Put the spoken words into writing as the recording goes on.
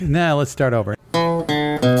Now let's start over.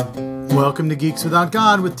 Welcome to Geeks Without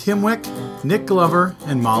God with Tim Wick, Nick Glover,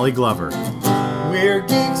 and Molly Glover. We're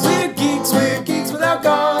geeks, we're geeks, we're geeks without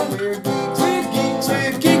God. We're geeks, we're geeks,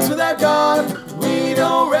 we're geeks without God. We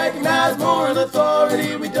don't recognize moral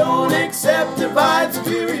authority. We don't accept divine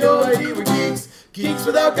superiority. We're geeks, geeks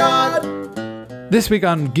without God. This week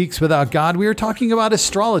on Geeks Without God, we are talking about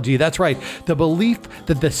astrology. That's right, the belief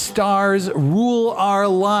that the stars rule our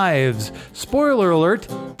lives. Spoiler alert,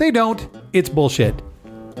 they don't. It's bullshit.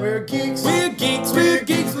 We're geeks, we're geeks, we're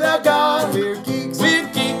geeks without God. We're geeks,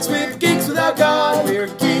 we're geeks, we're geeks without God.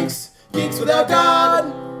 We're geeks, geeks without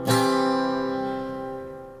God.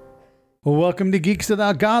 Welcome to Geeks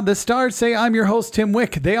Without God. The stars say I'm your host, Tim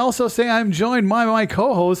Wick. They also say I'm joined by my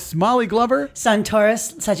co-hosts, Molly Glover. Sun,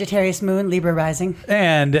 Taurus, Sagittarius, Moon, Libra rising.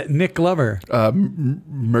 And Nick Glover.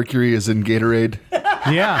 Mercury is in Gatorade.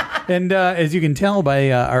 Yeah, and as you can tell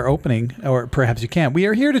by our opening, or perhaps you can't, we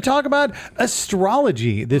are here to talk about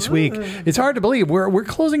astrology this week. It's hard to believe. We're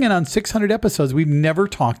closing in on 600 episodes. We've never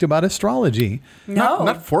talked about astrology. No.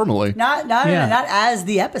 Not formally. Not as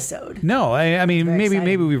the episode. No, I mean, Very maybe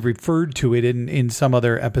exciting. we've referred to it in some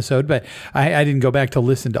other episode, but I didn't go back to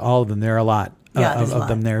listen to all of them. There are a lot. There's a of lot.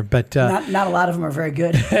 them there, but Not a lot of them are very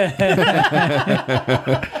good.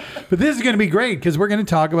 but this is going to be great because we're going to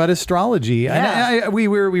talk about astrology. Yeah. And we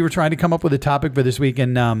were trying to come up with a topic for this week,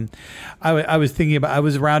 and I was thinking about, I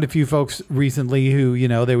was around a few folks recently who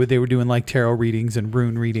they were doing like tarot readings and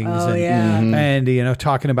rune readings, and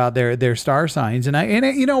talking about their star signs, and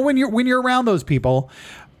when you're around those people,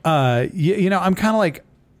 I'm kind of like,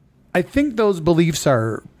 I think those beliefs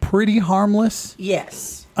are pretty harmless.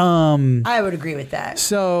 Yes. I would agree with that.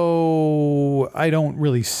 So I don't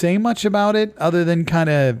really say much about it other than kind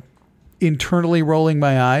of internally rolling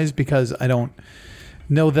my eyes because I don't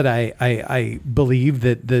know that I believe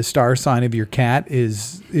that the star sign of your cat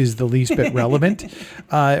is the least bit relevant,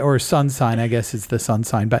 or sun sign, I guess it's the sun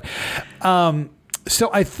sign. But so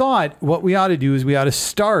I thought what we ought to do is we ought to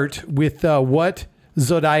start with what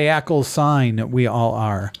zodiacal sign we all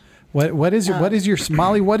are. What is your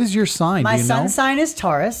Molly? What is your sign? My Do you sun know? sign is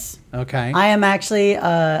Taurus. Okay. I am actually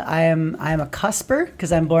I am a cusper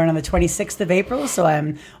because I'm born on the 26th of April, so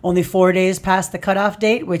I'm only 4 days past the cutoff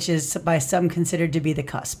date, which is by some considered to be the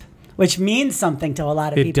cusp, which means something to a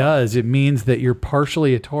lot of people. It does. It means that you're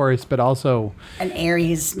partially a Taurus, but also An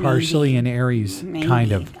Aries, partially maybe. an Aries, Maybe,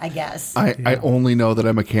 kind of. I guess. I only know that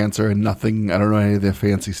I'm a Cancer and nothing. I don't know any of the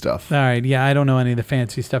fancy stuff. All right. Yeah, I don't know any of the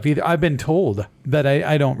fancy stuff either. I've been told, but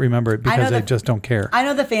I don't remember it because I just don't care. I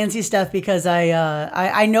know the fancy stuff because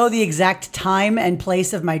I know the exact time and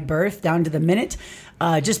place of my birth down to the minute,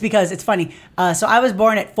 just because it's funny. So I was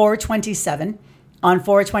born at 4:27 on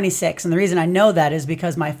 4/26, and the reason I know that is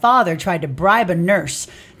because my father tried to bribe a nurse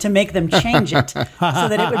to make them change it so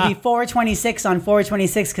that it would be 4/26 on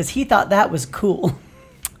 4/26 because he thought that was cool.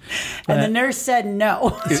 And the nurse said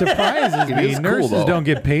no. It surprises me. is cool, Nurses though. don't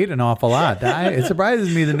get paid an awful lot. It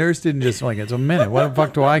surprises me the nurse didn't just like, it's a minute. What the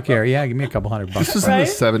fuck do I care? Yeah, give me a couple $100. This was Right? in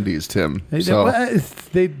the 70s, Tim.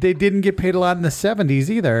 They didn't get paid a lot in the 70s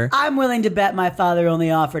either. I'm willing to bet my father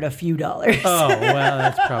only offered a few dollars. Oh, well,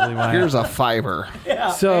 that's probably why. Here's a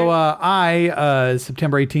 $5. So I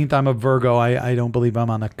September 18th, I'm a Virgo. I don't believe I'm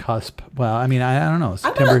on the cusp. Well, I mean, I don't know.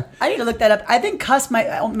 September. I need to look that up. I think cusp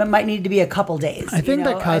might need to be a couple days. I think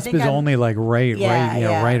that cusp is only like right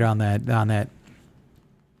on that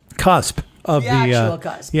cusp of The the actual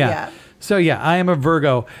cusp, yeah. So I am a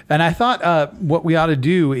Virgo, and I thought what we ought to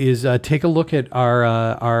do is take a look at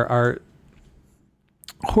our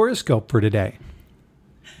horoscope for today.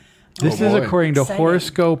 This is boy. according to Exciting.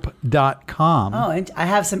 horoscope.com. Oh, and I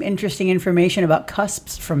have some interesting information about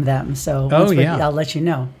cusps from them. So I'll let you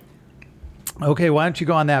know. Okay, why don't you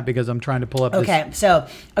go on that because I'm trying to pull up Okay, so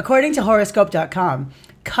according to horoscope.com,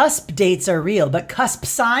 cusp dates are real, but cusp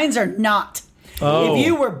signs are not. Oh. If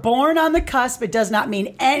you were born on the cusp, it does not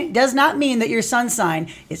mean that your sun sign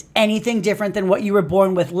is anything different than what you were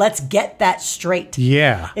born with. Let's get that straight.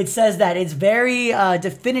 Yeah. It says that. It's very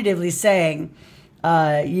definitively saying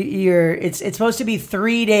it's supposed to be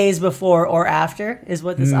 3 days before or after is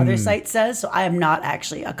what this other site says. So I am not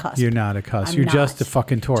actually a cusp. You're not a cusp. I'm You're not. just a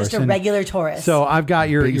fucking Taurus. Just a And regular Taurus. So I've got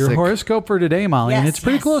your Basic. horoscope for today, Molly, and Yes, it's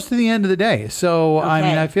pretty yes. close to the end of the day. So, I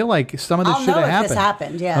mean, Okay. I feel like some of this I'll should know have if happened. this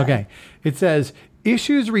happened, yeah. Okay. It says,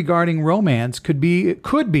 issues regarding romance could be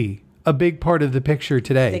a big part of the picture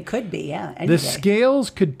today. It could be, yeah. any The day.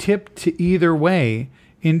 scales could tip to either way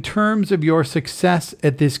in terms of your success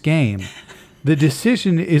at this game. The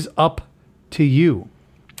decision is up to you.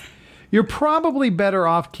 You're probably better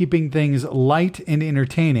off keeping things light and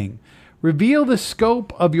entertaining Reveal the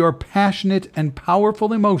scope of your passionate and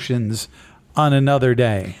powerful emotions on another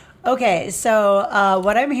day. Okay, so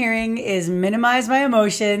what I'm hearing is minimize my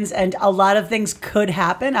emotions, and a lot of things could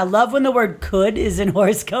happen. I love when the word "could" is in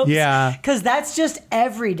horoscopes. Yeah, because that's just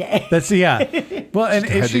every day. That's well, and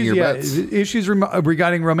issues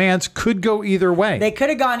regarding romance could go either way. They could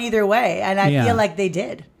have gone either way, and I feel like they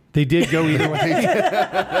did. They did go either way.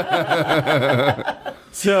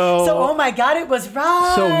 So, oh my God, it was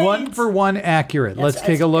right. So 1-for-1 accurate. Let's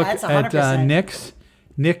take a look at Nick's.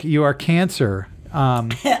 Nick, you are Cancer.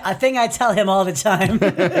 A thing I tell him all the time.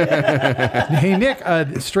 Hey Nick,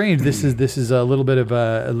 strange. This is a little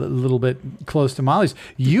bit close to Molly's.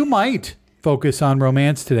 You might focus on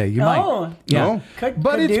romance today. You might. Yeah.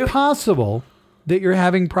 But it's possible that you're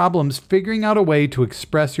having problems figuring out a way to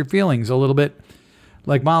express your feelings a little bit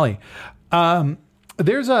like Molly.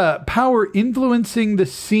 There's a power influencing the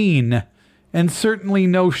scene, and certainly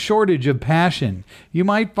no shortage of passion. You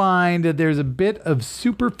might find that there's a bit of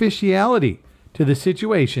superficiality to the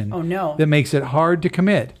situation that makes it hard to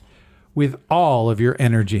commit with all of your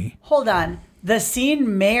energy. Hold on. The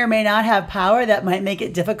scene may or may not have power that might make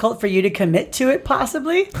it difficult for you to commit to it,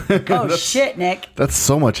 possibly? Oh, shit, Nick. That's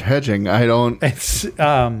so much hedging. I don't... It's...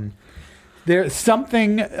 There's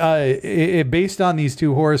something, based on these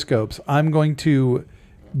two horoscopes, I'm going to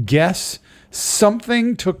guess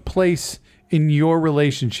something took place in your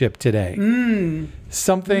relationship today.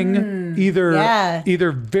 Something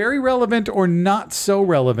either very relevant or not so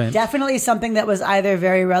relevant. Definitely something that was either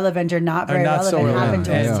very relevant or not very relevant happened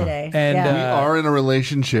to us today. And we are in a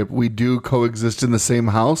relationship. We do coexist in the same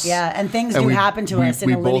house. Yeah, and things do happen to us in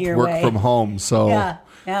a linear way. We both work from home, so... Yeah.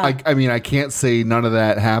 I mean, I can't say none of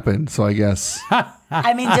that happened, so I guess.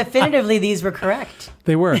 I mean, definitively, these were correct.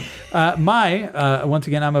 They were. Once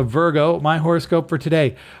again, I'm a Virgo. My horoscope for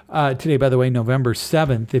today. Today, by the way, November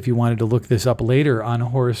 7th, if you wanted to look this up later on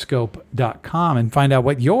horoscope.com and find out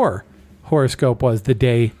what your horoscope was the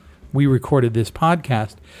day we recorded this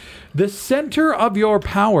podcast. The center of your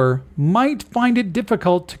power might find it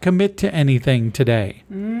difficult to commit to anything today.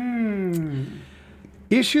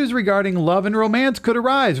 Issues regarding love and romance could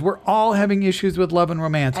arise. We're all having issues with love and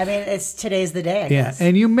romance. I mean, today's the day, I guess.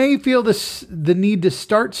 And you may feel the need to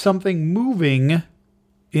start something moving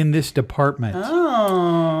in this department.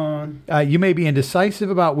 You may be indecisive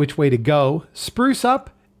about which way to go. Spruce up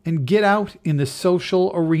and get out in the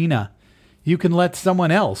social arena. You can let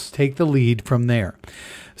someone else take the lead from there.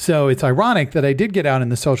 So it's ironic that I did get out in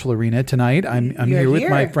the social arena tonight. I'm here with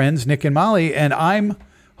my friends Nick and Molly, and I'm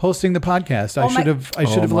hosting the podcast. I should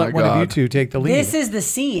have let one of you two take the lead. This is the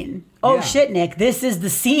scene. Oh, shit, Nick. This is the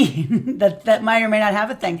scene that might or may not have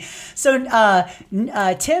a thing. So,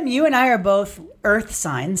 Tim, you and I are both earth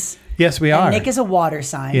signs. Yes, we are. And Nick is a water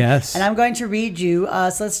sign. Yes. And I'm going to read you.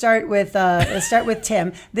 So let's start with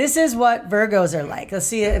Tim. This is what Virgos are like. Let's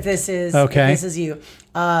see if this is if this is you.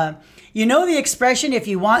 You know the expression, if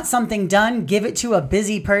you want something done, give it to a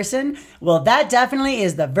busy person? Well, that definitely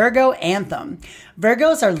is the Virgo anthem.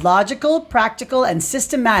 Virgos are logical, practical, and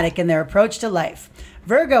systematic in their approach to life.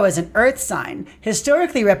 Virgo is an earth sign,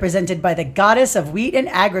 historically represented by the goddess of wheat and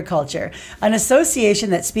agriculture, an association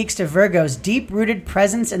that speaks to Virgo's deep-rooted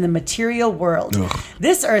presence in the material world.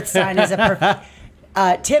 This earth sign is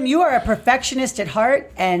Tim, you are a perfectionist at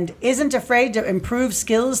heart and isn't afraid to improve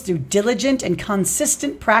skills through diligent and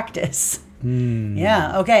consistent practice.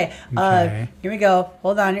 Yeah, okay. Here we go.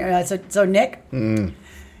 Hold on. So Nick?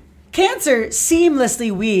 Cancer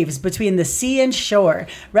seamlessly weaves between the sea and shore,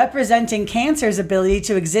 representing Cancer's ability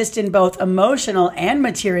to exist in both emotional and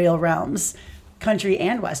material realms. Country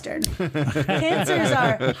and Western. Cancers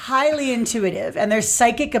are highly intuitive, and their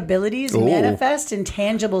psychic abilities manifest in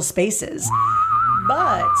tangible spaces.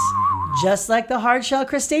 But just like the hard-shell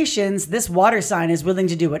crustaceans, this water sign is willing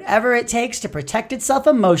to do whatever it takes to protect itself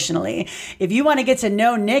emotionally. If you want to get to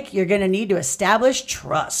know Nick, you're going to need to establish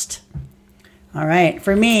trust. All right.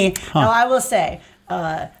 For me, now I will say,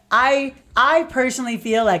 I personally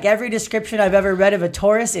feel like every description I've ever read of a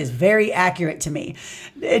Taurus is very accurate to me.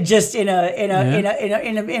 Just in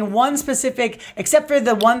one specific, except for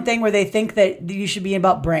the one thing where they think that you should be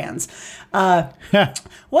about brands.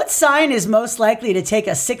 What sign is most likely to take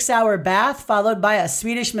a 6-hour bath followed by a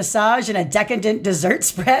Swedish massage and a decadent dessert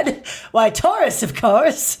spread? Why, Taurus, of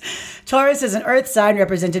course. Taurus is an earth sign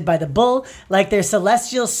represented by the bull, like their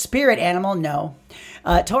celestial spirit animal. No.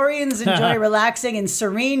 Taurians enjoy relaxing in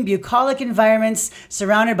serene, bucolic environments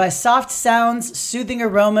surrounded by soft sounds, soothing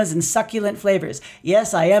aromas, and succulent flavors.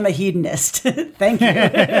 Yes, I am a hedonist. Thank you.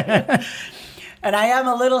 And I am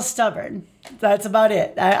a little stubborn. That's about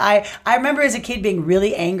it. I remember as a kid being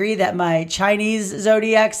really angry that my Chinese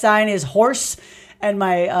zodiac sign is horse and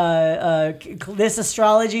my this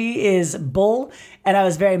astrology is bull. And I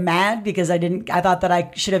was very mad because I thought that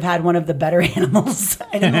I should have had one of the better animals.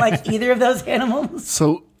 I didn't like either of those animals.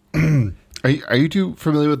 So, are you too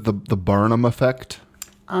familiar with the Barnum effect?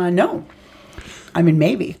 No. I mean,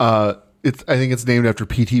 maybe. I think it's named after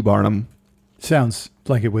P.T. Barnum. Sounds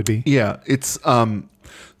like it would be. Yeah, it's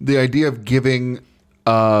the idea of giving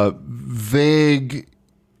vague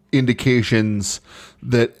indications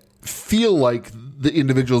that feel like the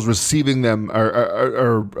individuals receiving them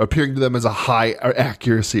are appearing to them as a high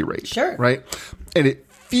accuracy rate. Sure. Right? And it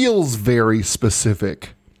feels very specific,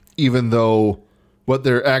 even though what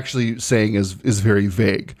they're actually saying is very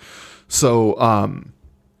vague. So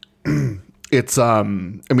it's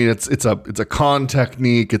it's a con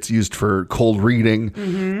technique. It's used for cold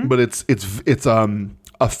reading, but it's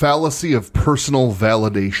a fallacy of personal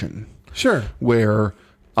validation. Sure. Where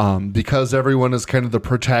because everyone is kind of the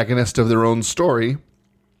protagonist of their own story,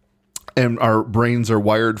 and our brains are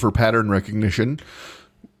wired for pattern recognition.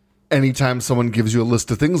 Anytime someone gives you a list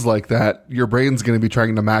of things like that, your brain's going to be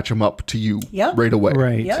trying to match them up to you right away.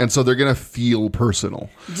 Right. Yep. And so they're going to feel personal.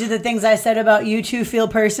 Do the things I said about you two feel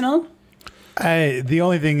personal? The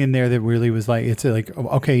only thing in there that really was like, it's like,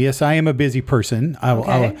 okay, yes, I am a busy person.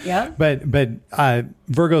 Yeah. But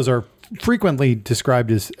Virgos are frequently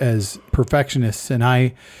described as perfectionists, and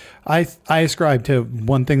I ascribe to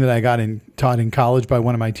one thing that I got taught in college by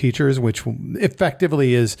one of my teachers, which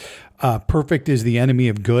effectively is perfect is the enemy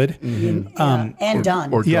of good. And done.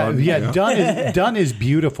 Or done. Done is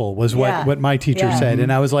beautiful was what my teacher said.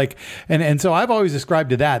 And I was like, and so I've always ascribed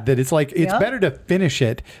to that it's like, it's better to finish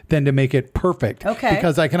it than to make it perfect. Okay.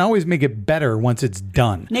 Because I can always make it better once it's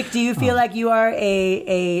done. Nick, do you feel like you are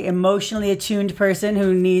a emotionally attuned person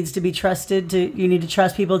who needs to be trusted you need to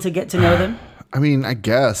trust people to get to know them? I mean, I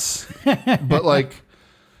guess, but like,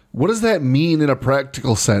 what does that mean in a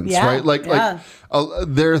practical sense, right? Like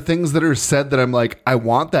there are things that are said that I'm like, I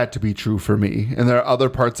want that to be true for me. And there are other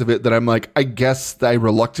parts of it that I'm like, I guess I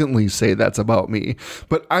reluctantly say that's about me.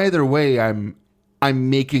 But either way, I'm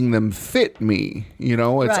making them fit me. You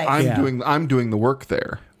know, it's I'm doing the work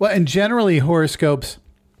there. Well, and generally horoscopes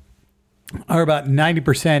are about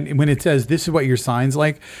 90%. When it says this is what your sign's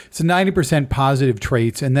like, it's 90% positive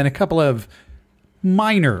traits and then a couple of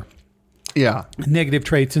minor negative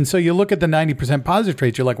traits. And so you look at the 90% positive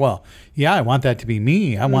traits, you're like, well, yeah, I want that to be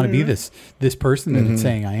me. I want to be this person that it's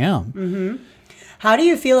saying I am. How do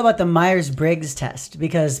you feel about the Myers-Briggs test?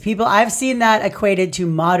 Because I've seen that equated to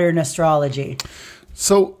modern astrology.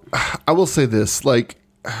 So I will say this, like,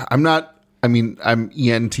 I'm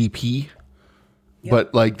ENTP,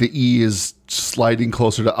 but like the E is sliding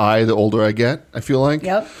closer to I the older I get, I feel like.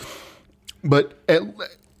 Yep. But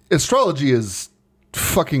astrology is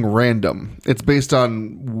fucking random. It's based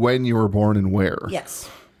on when you were born and where. Yes.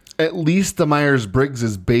 At least the Myers-Briggs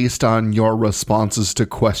is based on your responses to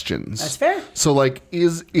questions. That's fair. So like,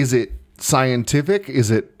 is it scientific? Is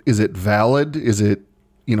it valid? Is it,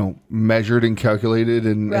 measured and calculated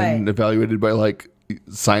and evaluated by like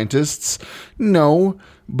scientists? No,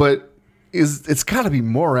 but it's got to be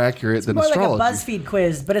more accurate than astrology. More like a BuzzFeed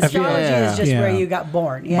quiz, but astrology is just where you got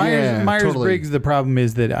born. Yeah. Myers-Briggs, the problem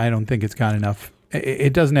is that I don't think it's got enough.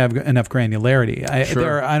 It doesn't have enough granularity.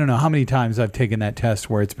 I don't know how many times I've taken that test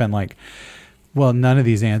where it's been like, well, none of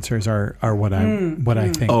these answers are what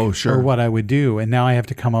I think or what I would do. And now I have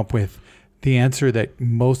to come up with the answer that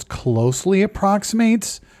most closely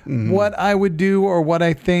approximates what I would do or what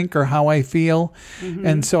I think or how I feel.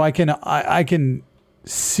 And so I can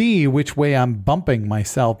see which way I'm bumping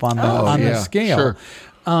myself on the scale. Sure.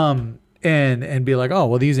 And be like, oh,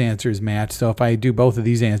 well, these answers match. So if I do both of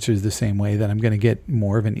these answers the same way, then I'm going to get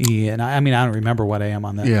more of an E. And I don't remember what I am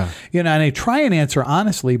on that. Yeah. And I try and answer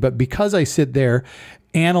honestly, but because I sit there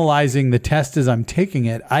analyzing the test as I'm taking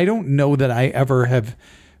it, I don't know that I ever have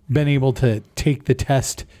been able to take the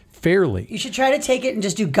test fairly. You should try to take it and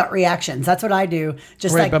just do gut reactions. That's what I do.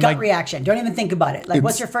 Just gut reaction. Don't even think about it. Like,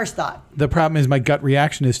 what's your first thought? The problem is my gut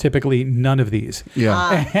reaction is typically none of these.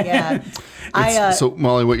 Yeah. So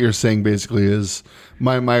Molly, what you're saying basically is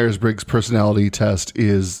my Myers-Briggs personality test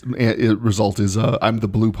result is I'm the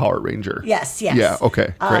blue Power Ranger. Yes. Yeah.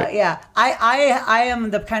 Okay. Great. I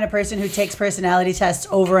am the kind of person who takes personality tests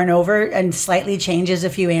over and over and slightly changes a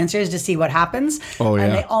few answers to see what happens. Oh yeah.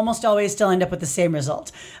 And they almost always still end up with the same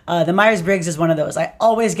result. The Myers-Briggs is one of those. I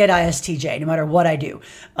always get ISTJ no matter what I do.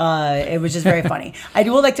 It was just very funny. I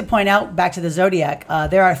would like to point out, back to the zodiac,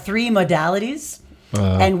 there are 3 modalities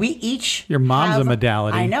and we each Your mom's have, a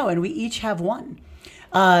modality. I know, and we each have one.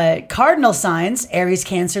 Cardinal signs, Aries,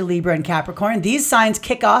 Cancer, Libra, and Capricorn. These signs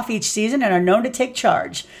kick off each season and are known to take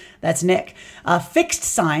charge. That's Nick. Fixed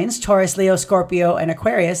signs, Taurus, Leo, Scorpio, and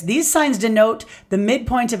Aquarius. These signs denote the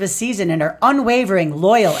midpoint of a season and are unwavering,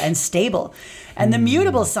 loyal, and stable. And the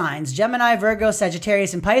mutable signs, Gemini, Virgo,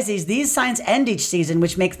 Sagittarius, and Pisces. These signs end each season,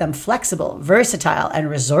 which makes them flexible, versatile, and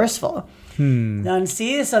resourceful. And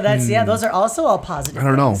see, so that's, those are also all positive. I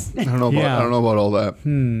don't know. things. I don't know about all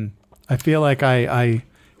that. I feel like I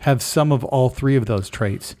have some of all three of those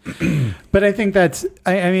traits, but I think that's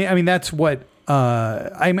I mean that's what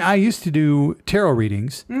I used to do tarot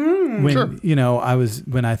readings when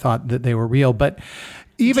when I thought that they were real, but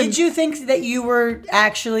even did you think that you were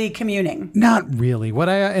actually communing? Not really.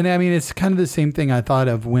 I mean it's kind of the same thing I thought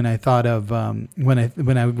of when I thought of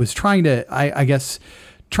when I was trying to I guess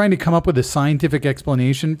trying to come up with a scientific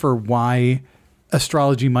explanation for why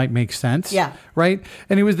astrology might make sense. Yeah. Right.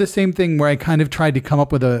 And it was the same thing where I kind of tried to come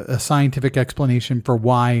up with a scientific explanation for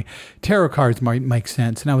why tarot cards might make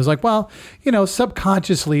sense. And I was like, well,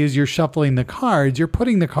 subconsciously as you're shuffling the cards, you're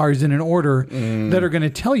putting the cards in an order that are going to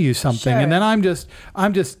tell you something. Sure. And then I'm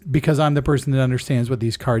just because I'm the person that understands what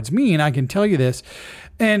these cards mean, I can tell you this.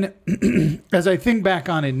 And as I think back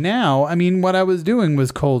on it now, I mean, what I was doing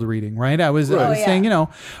was cold reading, right? I was saying,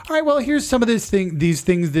 all right, well, here's some of these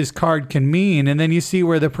things this card can mean. And then you see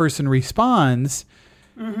where the person responds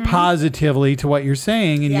positively to what you're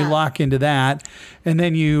saying, and you lock into that. And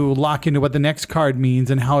then you lock into what the next card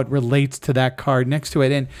means and how it relates to that card next to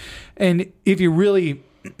it. And if you really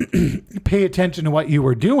pay attention to what you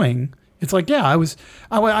were doing, it's like,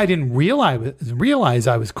 I didn't realize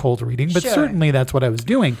I was cold reading, but certainly that's what I was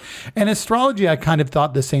doing. And astrology, I kind of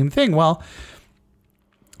thought the same thing. Well,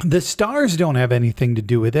 the stars don't have anything to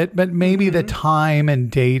do with it, but maybe the time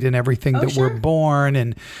and date and everything that we're born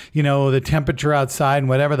and, the temperature outside and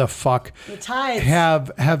whatever the fuck the tides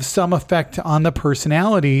have some effect on the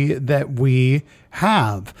personality that we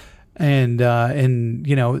have. And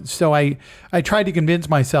so I tried to convince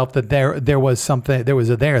myself that there was something, there was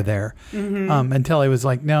a there, until I was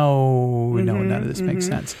like, no, none of this makes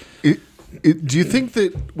sense. Do you think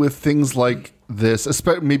that with things like this,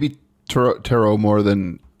 especially maybe tarot more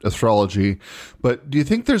than astrology, but do you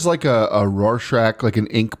think there's like a Rorschach, like an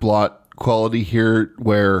ink blot quality here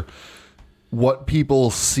where what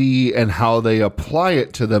people see and how they apply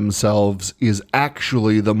it to themselves is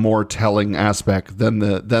actually the more telling aspect than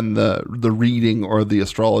the reading or the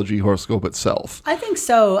astrology horoscope itself? I think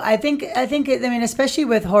so. I think especially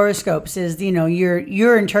with horoscopes is,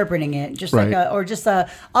 you're interpreting it just like a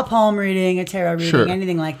palm reading, a tarot reading,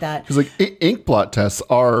 anything like that. Because like ink blot tests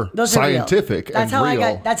are Those scientific are real. and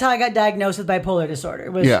real. That's how I got diagnosed with bipolar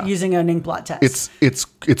disorder, was using an ink blot test.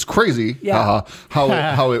 It's crazy how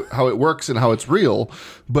it works and how it's real,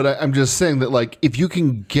 but I'm just saying that like if you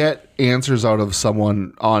can get answers out of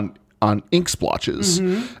someone on ink splotches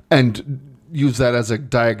and use that as a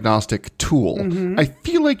diagnostic tool, I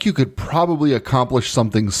feel like you could probably accomplish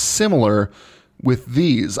something similar with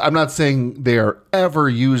these. I'm not saying they are ever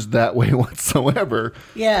used that way whatsoever.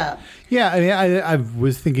 Yeah. I mean, I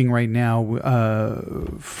was thinking right now,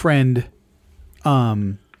 friend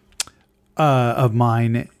of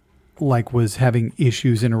mine was having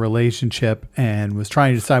issues in a relationship and was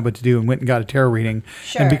trying to decide what to do and went and got a tarot reading.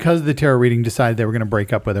 Sure. And because of the tarot reading decided they were going to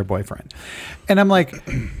break up with their boyfriend. And I'm like,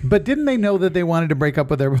 but didn't they know that they wanted to break up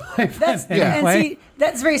with their boyfriend anyway? And see,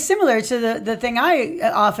 that's very similar to the thing I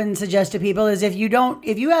often suggest to people is if you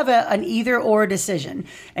have an either or decision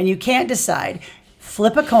and you can't decide,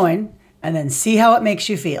 flip a coin and then see how it makes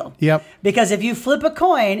you feel. Yep. Because if you flip a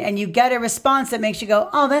coin and you get a response that makes you go,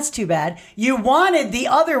 oh, that's too bad, you wanted the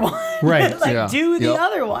other one. Right. Do the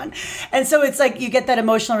other one. And so it's like you get that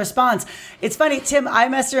emotional response. It's funny, Tim, I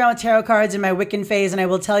messed around with tarot cards in my Wiccan phase, and I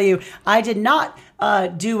will tell you, I did not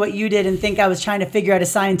do what you did and think I was trying to figure out a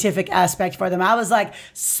scientific aspect for them. I was like,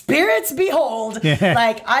 spirits behold,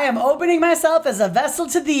 like I am opening myself as a vessel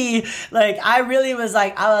to thee. Like I really was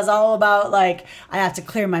like, I was all about like, I have to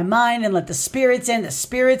clear my mind and let the spirits in. The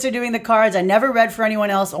spirits are doing the cards. I never read for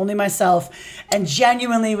anyone else, only myself, and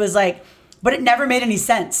genuinely was like, but it never made any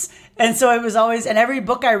sense. And so it was always, and every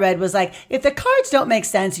book I read was like, if the cards don't make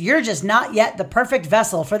sense, you're just not yet the perfect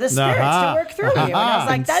vessel for the spirits to work through you. And I was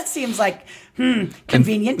like, that seems like,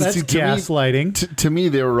 convenient. That's gaslighting. To me,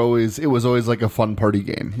 it was always like a fun party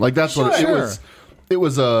game. Like that's what it was. It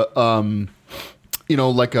was a,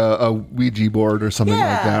 like a Ouija board or something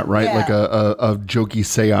like that, right? Yeah. Like a jokey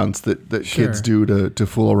seance that kids do to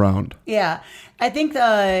fool around. Yeah. I think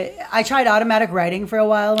I tried automatic writing for a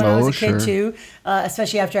while when I was a kid too,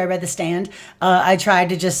 especially after I read The Stand. I tried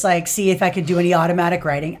to just see if I could do any automatic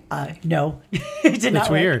writing. No, it did not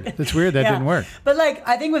work. That's weird. That didn't work. But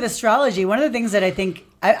I think with astrology, one of the things that I think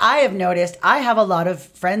I have noticed, I have a lot of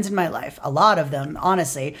friends in my life, a lot of them,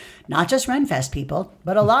 honestly, not just Renfest people,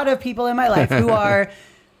 but a lot of people in my life who are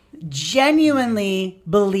genuinely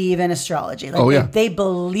believe in astrology. They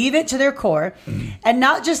believe it to their core, and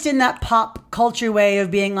not just in that pop culture way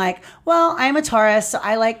of being well, I'm a Taurus, so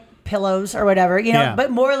I like pillows or whatever,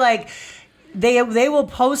 but more they will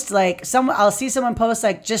post I'll see someone post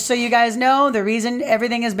just so you guys know, the reason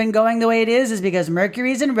everything has been going the way it is because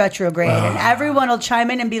Mercury's in retrograde, and everyone will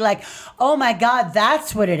chime in and be like, oh my God,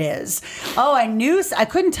 that's what it is. Oh, I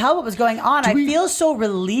couldn't tell what was going on. I feel so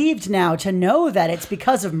relieved now to know that it's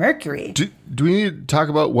because of Mercury. Do we need to talk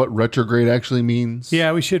about what retrograde actually means?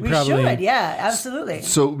 Yeah, we should probably. We should, yeah, absolutely.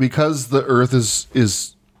 So because the Earth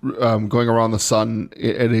is going around the sun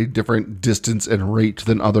at a different distance and rate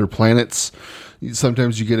than other planets,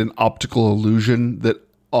 sometimes you get an optical illusion that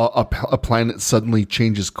a planet suddenly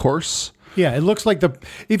changes course. Yeah, it looks like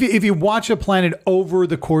if you watch a planet over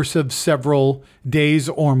the course of several days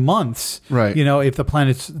or months, right? If the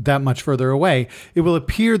planet's that much further away, it will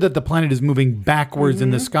appear that the planet is moving backwards in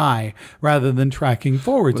the sky rather than tracking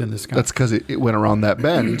forwards in the sky. That's because it went around that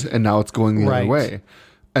bend and now it's going the other way,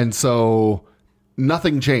 and so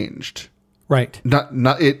nothing changed. Right.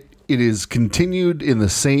 It is continued in the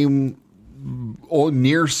same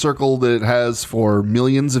near circle that it has for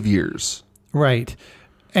millions of years. Right.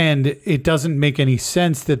 And it doesn't make any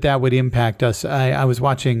sense that would impact us. I was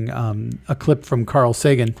watching a clip from Carl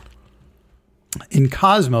Sagan in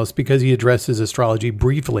Cosmos because he addresses astrology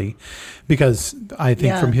briefly, because I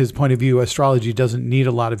think from his point of view, astrology doesn't need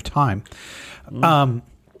a lot of time.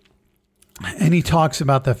 And he talks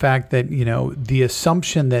about the fact that, the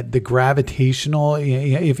assumption that the gravitational,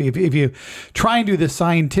 if you try and do the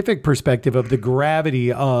scientific perspective of the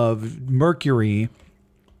gravity of Mercury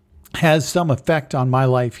has some effect on my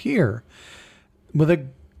life here, well, the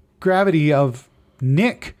gravity of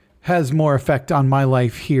Nick has more effect on my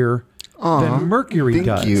life here than Mercury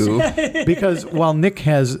does. Thank you. Because while Nick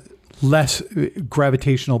has less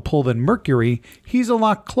gravitational pull than Mercury, he's a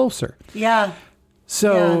lot closer. Yeah.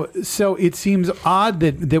 So it seems odd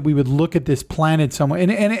that we would look at this planet somewhere.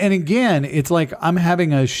 And again, it's like, I'm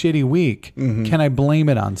having a shitty week. Mm-hmm. Can I blame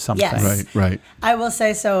it on something? Yes. Right. I will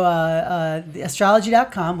say so. The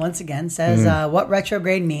astrology.com once again says what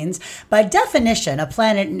retrograde means. By definition, a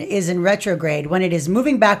planet is in retrograde when it is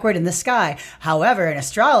moving backward in the sky. However, in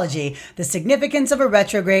astrology, the significance of a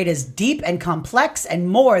retrograde is deep and complex and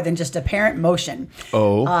more than just apparent motion.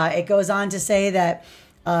 It goes on to say that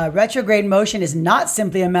retrograde motion is not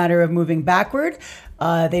simply a matter of moving backward.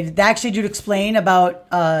 They actually do explain about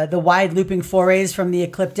the wide looping forays from the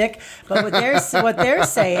ecliptic. But what they're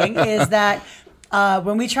saying is that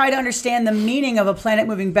when we try to understand the meaning of a planet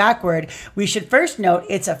moving backward, we should first note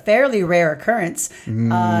it's a fairly rare occurrence.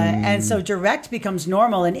 And so direct becomes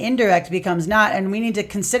normal and indirect becomes not. And we need to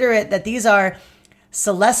consider it that these are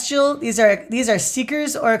celestial. These are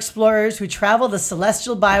seekers or explorers who travel the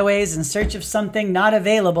celestial byways in search of something not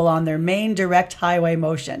available on their main direct highway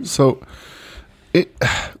motion. So,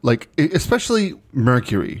 especially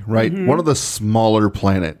Mercury, right? Mm-hmm. One of the smaller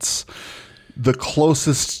planets, the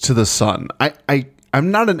closest to the sun.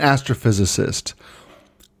 I'm not an astrophysicist,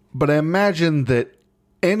 but I imagine that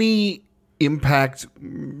any impact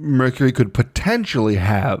Mercury could potentially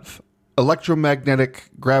have, electromagnetic,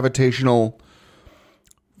 gravitational,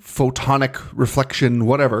 photonic reflection,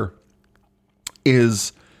 whatever,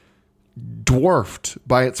 is dwarfed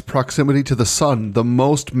by its proximity to the sun, the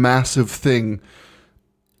most massive thing,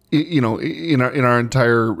 in our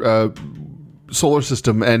entire solar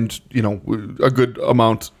system, and a good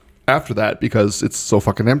amount after that because it's so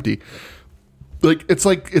fucking empty. It's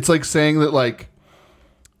like saying that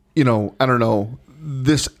I don't know,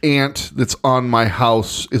 this ant that's on my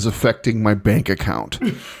house is affecting my bank account.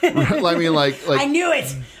 I mean, I knew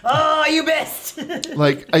it. Oh, you missed.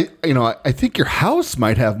 I think your house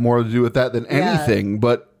might have more to do with that than anything,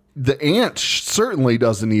 but the ant certainly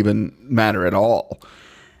doesn't even matter at all.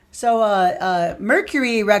 So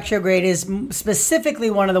Mercury retrograde is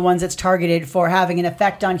specifically one of the ones that's targeted for having an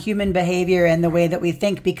effect on human behavior and the way that we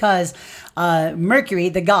think, because Mercury,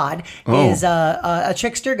 the god, is a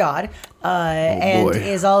trickster god, and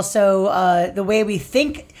is also the way we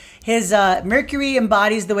think. His Mercury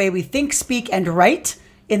embodies the way we think, speak, and write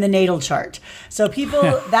in the natal chart. So people,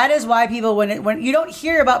 that is why people, when you don't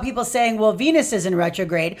hear about people saying, well, Venus is in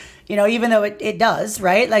retrograde, even though it does,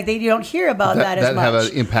 right? Like you don't hear about that as much. That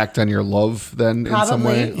have an impact on your love then in some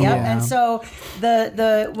way? Probably, yeah. And so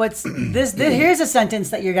here's a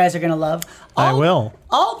sentence that you guys are going to love. I will.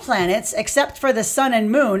 All planets, except for the sun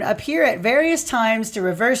and moon, appear at various times to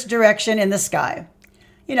reverse direction in the sky.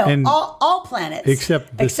 All planets.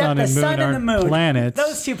 Except the sun and the moon aren't planets.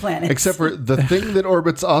 Those two planets. Except for the thing that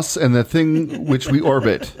orbits us and the thing which we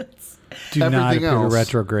orbit. Do not appear to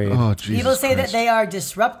retrograde. Oh, Jesus people say Christ. that they are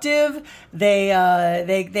disruptive.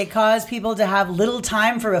 They cause people to have little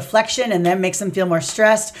time for reflection, and that makes them feel more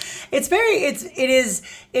stressed. It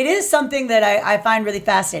is something that I find really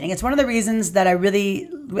fascinating. It's one of the reasons that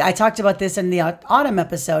I talked about this in the autumn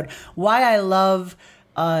episode. Why I love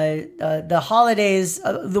the holidays,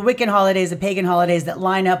 the Wiccan holidays, the pagan holidays that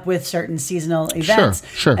line up with certain seasonal events.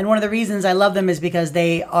 Sure. And one of the reasons I love them is because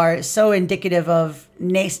they are so indicative of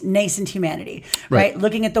nascent humanity, right?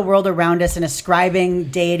 Looking at the world around us and ascribing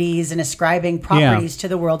deities and ascribing properties to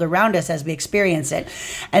the world around us as we experience it.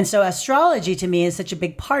 And so astrology to me is such a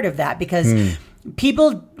big part of that because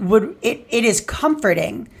people it is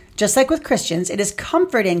comforting. Just like with Christians, it is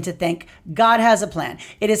comforting to think God has a plan.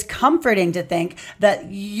 It is comforting to think that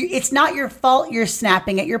it's not your fault you're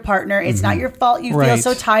snapping at your partner. It's not your fault you feel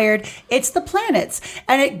so tired. It's the planets.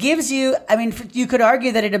 And it gives you, you could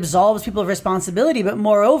argue that it absolves people of responsibility, but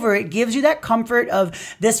moreover, it gives you that comfort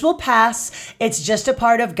of this will pass. It's just a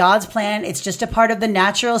part of God's plan. It's just a part of the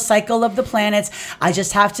natural cycle of the planets. I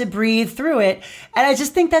just have to breathe through it. And I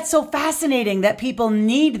just think that's so fascinating that people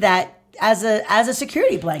need that as a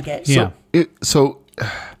security blanket. Yeah. So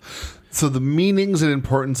the meanings and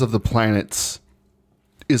importance of the planets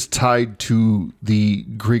is tied to the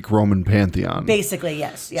Greek-Roman pantheon. Basically,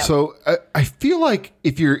 yes. Yep. So I feel like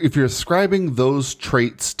if you're ascribing those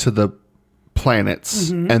traits to the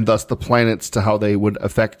planets and thus the planets to how they would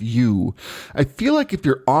affect you, I feel like if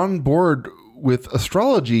you're on board with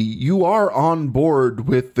astrology, you are on board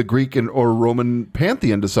with the Greek or Roman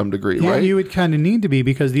pantheon to some degree, right? You would kind of need to be,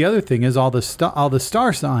 because the other thing is all the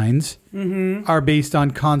star signs are based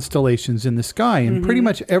on constellations in the sky, and pretty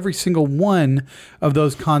much every single one of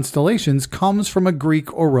those constellations comes from a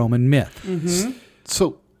Greek or Roman myth.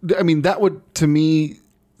 So, that would to me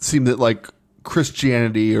seem that like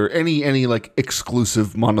Christianity or any like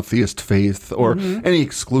exclusive monotheist faith or any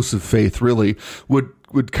exclusive faith really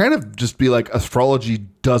would kind of just be like astrology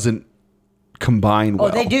doesn't combine well.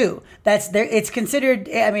 Oh, they do. It's considered.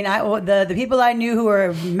 The people I knew who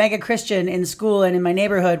were mega Christian in school and in my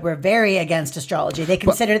neighborhood were very against astrology. They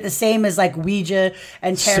considered it the same as like Ouija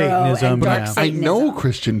and tarot Satanism, and dark yeah. Satanism. I know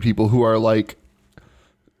Christian people who are like,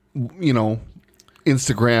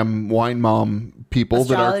 Instagram wine mom people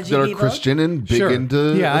that are people? Christian and big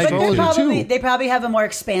into astrology too. They probably have a more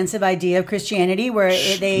expansive idea of Christianity where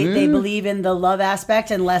they believe in the love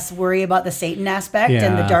aspect and less worry about the Satan aspect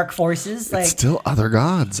and the dark forces. It's still other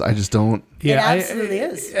gods. I just don't. Yeah, it absolutely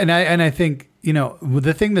is. And I think,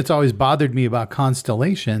 the thing that's always bothered me about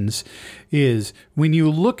constellations is when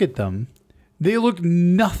you look at them, they look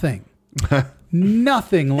nothing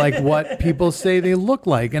like what people say they look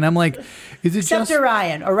like. And I'm like, is it Except just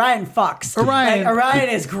Orion? Orion fucks. Orion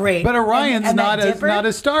is great. But Orion's and not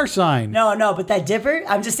a star sign. No, but that dipper,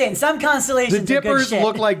 I'm just saying some constellations The are good dippers shit.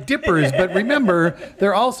 look like dippers, but remember,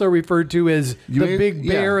 they're also referred to as the big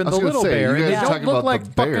bear and the little bear, and they don't look like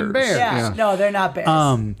fucking bears. Yeah. No, they're not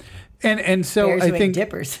bears. And so bears I who think ate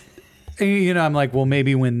dippers. I'm like, well,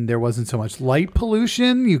 maybe when there wasn't so much light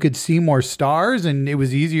pollution, you could see more stars and it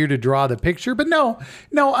was easier to draw the picture. But no,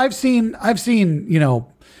 I've seen,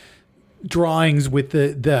 drawings with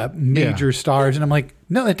the major stars, and I'm like,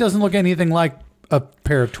 no, it doesn't look anything like a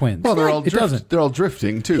pair of twins. Well, doesn't. They're all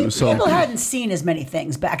drifting too. So People hadn't seen as many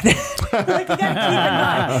things back then. Like, you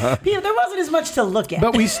gotta keep in mind, there wasn't as much to look at.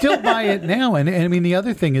 But we still buy it now. And the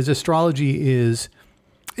other thing is astrology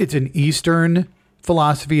it's an Eastern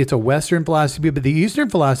philosophy, it's a Western philosophy, but the Eastern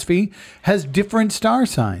philosophy has different star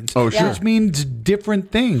signs. Oh, sure. Which means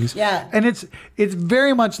different things. Yeah. And it's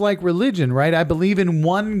very much like religion, right? I believe in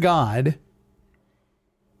one God,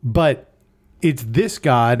 but it's this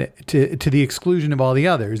God to the exclusion of all the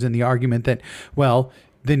others, and the argument that, well,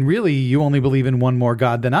 then really you only believe in one more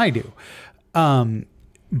God than I do.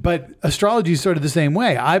 But astrology is sort of the same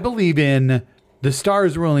way. I believe in the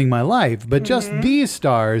stars ruling my life, but just these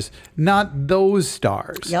stars, not those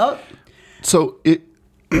stars. Yep. So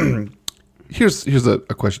here's a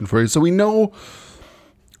question for you. So we know,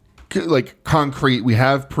 like concrete, we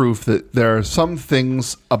have proof that there are some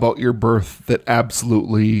things about your birth that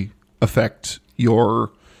absolutely affect your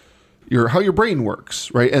how your brain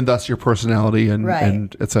works, right? And thus your personality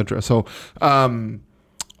and et cetera. So,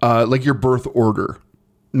 like your birth order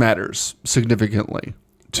matters significantly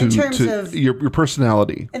to of your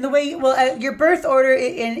personality. And the way, your birth order,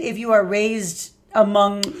 if you are raised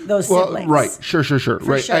among those siblings. Right. Sure.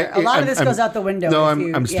 Right. Sure. A lot of this goes out the window. No,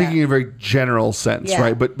 I'm speaking in a very general sense,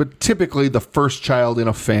 right? But typically the first child in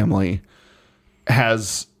a family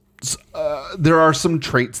has, there are some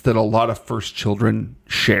traits that a lot of first children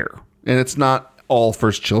share. And it's not all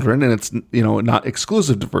first children, and it's, not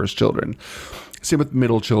exclusive to first children. Same with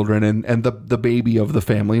middle children and the baby of the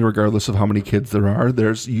family, regardless of how many kids there are.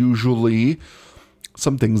 There's usually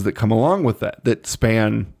some things that come along with that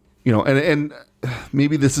span, and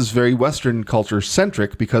maybe this is very Western culture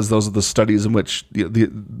centric because those are the studies in which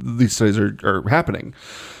these studies are happening.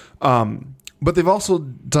 But they've also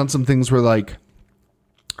done some things where, like,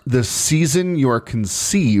 the season you are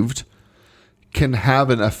conceived can have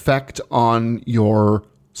an effect on your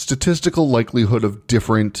statistical likelihood of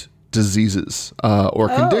different diseases or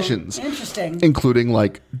conditions. Interesting. Including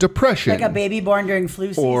like depression. Like a baby born during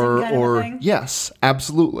flu season kind of a thing? Yes,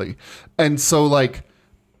 absolutely. And so, like,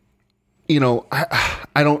 I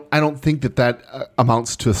don't think that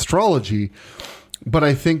amounts to astrology, but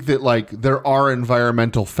I think that, like, there are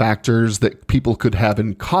environmental factors that people could have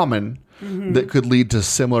in common that could lead to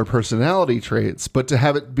similar personality traits, but to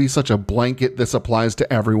have it be such a blanket this applies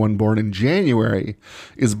to everyone born in January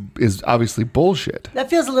is obviously bullshit.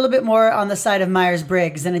 That feels a little bit more on the side of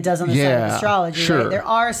Myers-Briggs than it does on the side of astrology. Sure. Right? There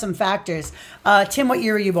are some factors. Tim, what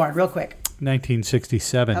year were you born? Real quick.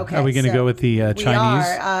 1967. Okay, are we going to go with the Chinese? We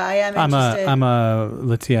are. I am interested.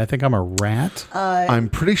 Let's see, I think I'm a rat. I'm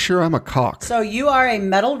pretty sure I'm a cock. So you are a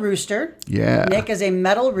metal rooster. Yeah. Nick is a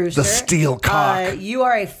metal rooster. The steel cock. You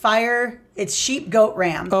are a fire. It's sheep, goat,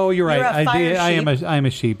 ram. Oh, you're right. I am a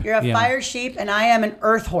sheep. You're a fire sheep, and I am an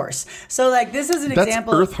earth horse. So, like, this is an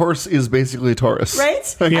example. Earth horse is basically Taurus,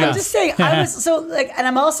 right? Yeah. I'm just saying.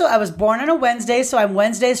 I was born on a Wednesday, so I'm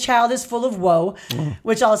Wednesday's child is full of woe,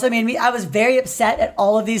 which also made me. I was very upset at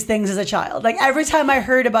all of these things as a child. Like, every time I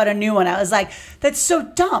heard about a new one, I was like, "That's so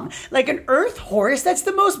dumb." Like an earth horse, that's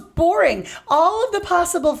the most boring. All of the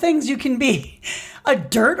possible things you can be. A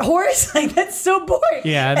dirt horse? Like, that's so boring.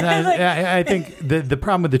 Yeah, and I think the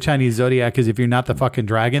problem with the Chinese zodiac is if you're not the fucking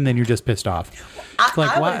dragon, then you're just pissed off.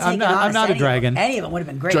 I'm not a dragon. Any of them would have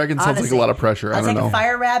been great. Dragon sounds like a lot of pressure. I'll take a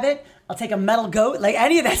fire rabbit. I'll take a metal goat. Like,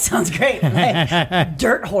 any of that sounds great. Like,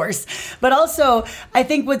 dirt horse. But also, I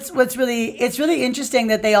think it's really interesting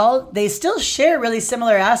that they still share really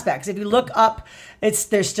similar aspects. If you look up,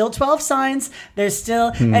 there's still 12 signs. There's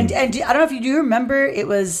still and I don't know if you do remember, it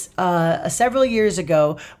was several years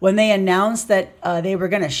ago when they announced that they were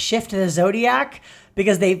going to shift the zodiac.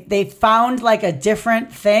 Because they found like a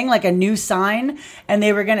different thing, like a new sign, and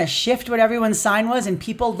they were going to shift what everyone's sign was, and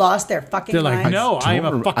people lost their fucking minds. They're like, no,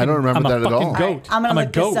 I don't remember that at all. Goat. I'm going to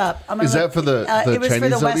look this up. Is that for the it was Chinese for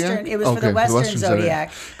the zodiac? Western. It was for the Western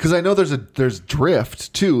zodiac. Because I know there's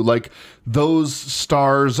drift too. Like, those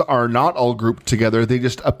stars are not all grouped together; they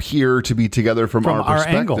just appear to be together from our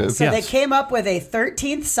perspective. Angles. So they came up with a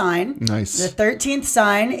 13th sign. Nice. The 13th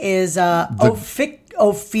sign is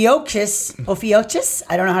Ophiuchus.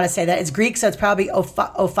 I don't know how to say that. It's Greek, so it's probably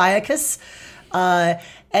Ophiuchus.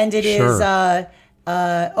 And it is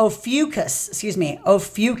Ophiuchus. Excuse me.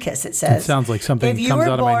 Ophiuchus, it says. It sounds like something comes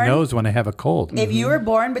out of my nose when I have a cold. If you were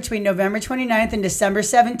born between November 29th and December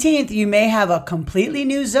 17th, you may have a completely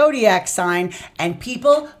new zodiac sign, and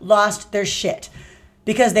people lost their shit.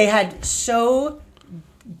 Because they had a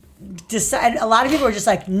lot of people were just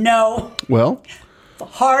like, no. Well,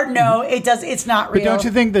 hard no, it's not real. But don't you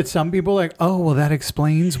think that some people are like, oh, well, that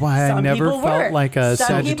explains why I never felt like a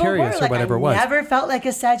Sagittarius or whatever it was. I never felt like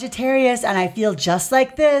a Sagittarius, and I feel just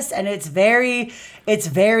like this, and it's very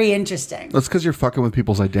interesting. That's because you're fucking with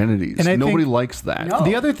people's identities. And nobody likes that. No.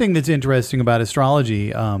 The other thing that's interesting about astrology,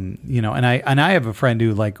 and I have a friend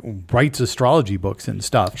who like writes astrology books and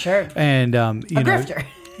stuff. Sure. And a grifter.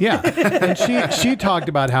 Yeah, and she talked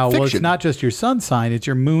about how it's not just your sun sign, it's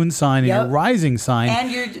your moon sign and your rising sign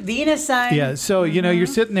and your Venus sign. Yeah, so you're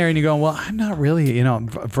sitting there and you're going, well, I'm not really,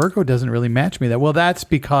 Virgo doesn't really match me that well. That's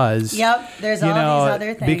because there's all these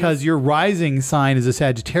other things. Because your rising sign is a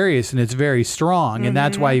Sagittarius and it's very strong, and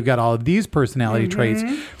that's why you've got all of these personality traits.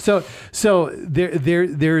 So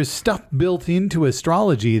there is stuff built into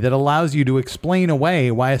astrology that allows you to explain away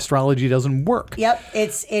why astrology doesn't work. Yep,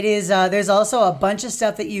 it is. There's also a bunch of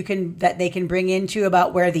stuff that they can bring into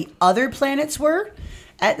about where the other planets were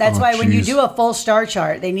That's why when you do a full star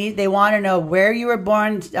chart, they want to know where you were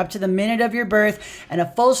born up to the minute of your birth, and a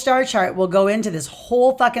full star chart will go into this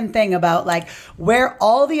whole fucking thing about like where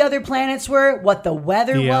all the other planets were, what the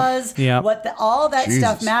weather was, all that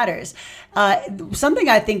stuff matters. Something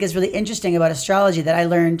I think is really interesting about astrology that I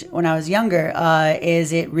learned when I was younger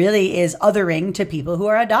is it really is othering to people who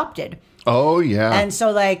are adopted. Oh, yeah. And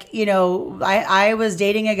so, like, you know, I was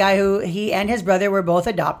dating a guy who he and his brother were both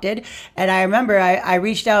adopted. And I remember I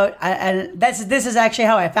reached out, and this is actually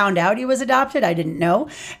how I found out he was adopted. I didn't know.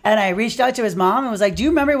 And I reached out to his mom and was like, do you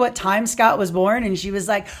remember what time Scott was born? And she was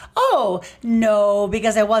like, oh, no,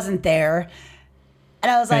 because I wasn't there. And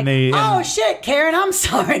I was like, oh, shit, Karen, I'm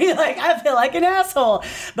sorry. Like, I feel like an asshole.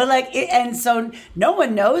 But, like, and so no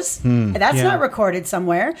one knows. That's not recorded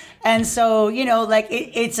somewhere. And so, you know, like,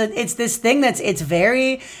 it's this thing it's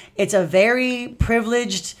a very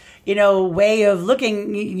privileged, you know, way of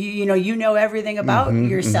looking. You know everything about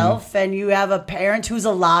yourself, and you have a parent who's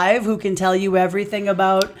alive who can tell you everything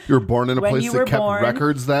about. You're born in a place that kept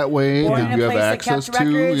records that way that you have access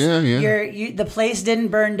to. Yeah. The place didn't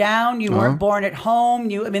burn down. You weren't born at home.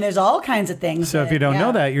 There's all kinds of things. So if you don't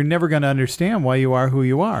know that, you're never going to understand why you are who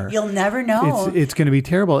you are. You'll never know. It's going to be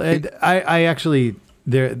terrible. I actually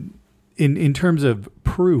there, in terms of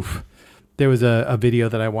proof. There was a video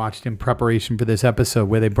that I watched in preparation for this episode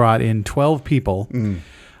where they brought in 12 people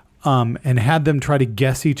and had them try to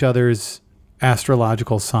guess each other's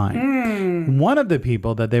astrological sign. One of the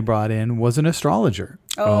people that they brought in was an astrologer.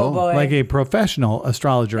 Oh, boy. Like a professional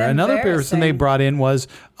astrologer. Another person they brought in was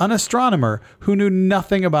an astronomer who knew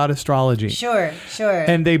nothing about astrology. Sure.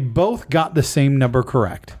 And they both got the same number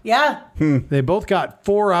correct. Yeah. They both got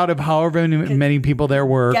 4 out of however many people there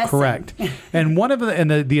were correct. And one of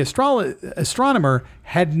the astronomer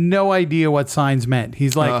had no idea what signs meant.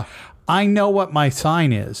 He's like, I know what my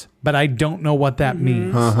sign is, but I don't know what that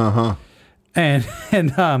means. And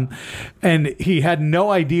he had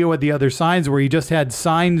no idea what the other signs were. He just had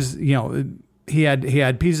signs, you know, he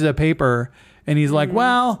had pieces of paper, and he's like,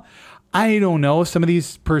 well, I don't know. Some of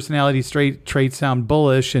these personality traits sound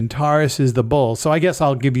bullish, and Taurus is the bull. So I guess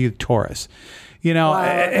I'll give you Taurus, you know,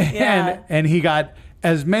 and he got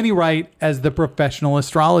as many right as the professional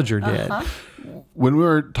astrologer did. When we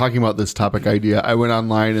were talking about this topic idea, I went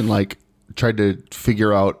online and like tried to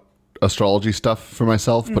figure out astrology stuff for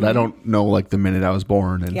myself, but I don't know like the minute I was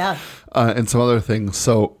born and some other things.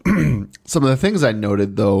 So some of the things I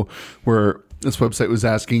noted though were this website was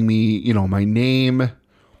asking me, you know, my name,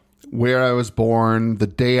 where I was born, the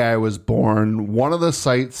day I was born. One of the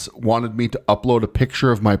sites wanted me to upload a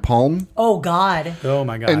picture of my palm. Oh God. Oh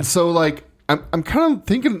my God. And so like I'm kind of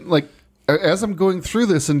thinking like as I'm going through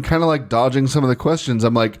this and kind of like dodging some of the questions,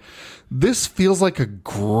 I'm like, this feels like a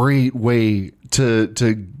great way to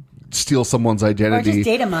steal someone's identity. Or just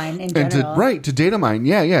data mine in general. And to data mine.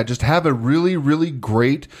 Yeah. Just have a really, really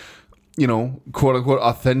great, you know, quote unquote,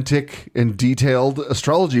 authentic and detailed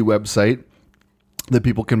astrology website that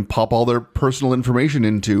people can pop all their personal information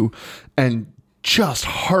into and just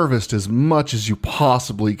harvest as much as you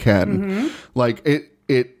possibly can. Like it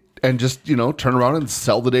and just, you know, turn around and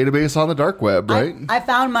sell the database on the dark web, right? I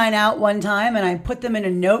found mine out one time and I put them in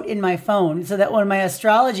a note in my phone so that when my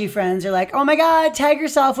astrology friends are like, oh my God, tag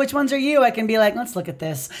yourself, which ones are you? I can be like, let's look at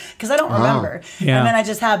this. Because I don't remember. Yeah. And then I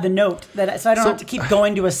just have the note so I don't have to keep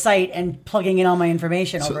going to a site and plugging in all my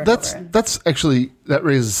information over and over. That's actually, that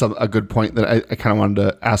raises a good point that I kind of wanted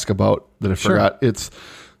to ask about that I forgot.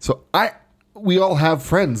 We all have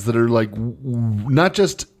friends that are like, not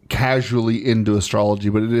just casually into astrology,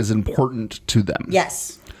 but it is important to them.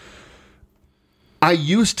 Yes. I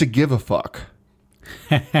used to give a fuck.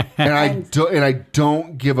 and I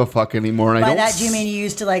don't give a fuck anymore. And By that, do you mean you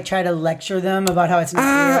used to like try to lecture them about how it's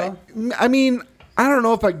not real? I mean, I don't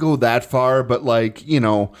know if I go that far, but like, you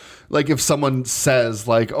know, like if someone says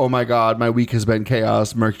like, oh my God, my week has been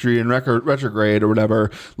chaos, Mercury in retrograde or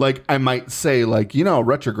whatever, like I might say like, you know,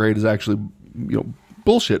 retrograde is actually, you know,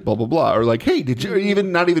 bullshit, blah, blah, blah. Or like, hey, did you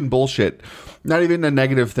not even bullshit, not even a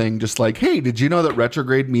negative thing, just like, hey, did you know that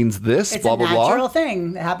retrograde means this, it's blah, blah, blah. It's a natural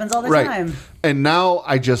thing that happens all the time. And now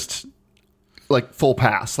I just like full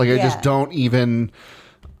pass. Like I just don't even,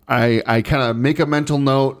 I kind of make a mental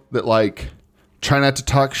note that like, try not to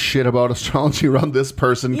talk shit about astrology around this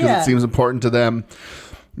person because it seems important to them.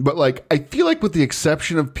 But like, I feel like with the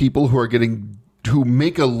exception of people who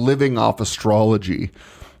make a living off astrology,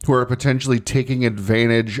 who are potentially taking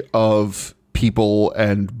advantage of people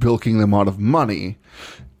and bilking them out of money.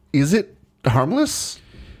 Is it harmless?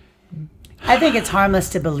 I think it's harmless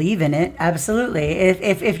to believe in it. Absolutely.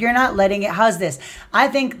 If you're not letting it, how's this? I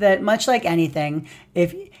think that much like anything,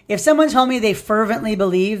 if if someone told me they fervently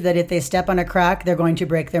believe that if they step on a crack, they're going to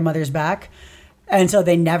break their mother's back, and so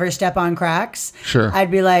they never step on cracks, Sure.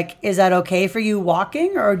 I'd be like, is that okay for you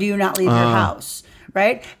walking, or do you not leave your house?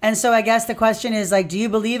 Right? And so I guess the question is like, do you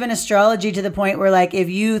believe in astrology to the point where like, if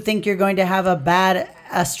you think you're going to have a bad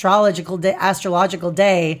astrological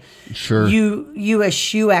day, Sure. you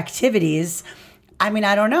eschew activities? I mean,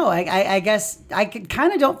 I don't know. I guess I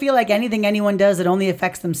kind of don't feel like anything anyone does that only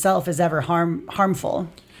affects themselves is ever harmful.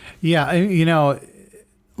 Yeah,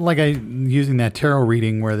 like using that tarot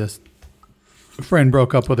reading where this friend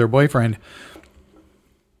broke up with her boyfriend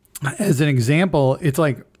as an example. It's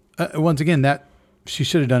like once again that she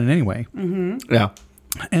should have done it anyway. Mm-hmm. Yeah,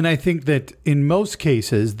 and I think that in most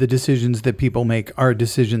cases, the decisions that people make are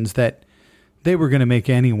decisions that they were going to make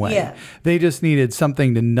anyway. Yeah. They just needed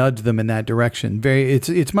something to nudge them in that direction.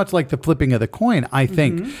 It's much like the flipping of the coin, I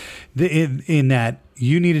think, in that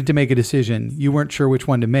you needed to make a decision. You weren't sure which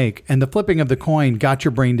one to make. And the flipping of the coin got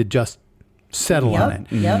your brain to just settle on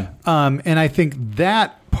it. Yep. And I think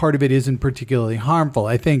that part of it isn't particularly harmful.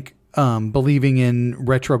 I think believing in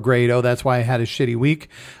retrograde, that's why I had a shitty week.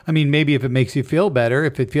 I mean, maybe if it makes you feel better,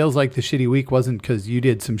 if it feels like the shitty week wasn't because you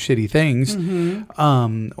did some shitty things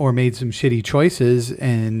or made some shitty choices,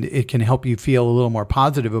 and it can help you feel a little more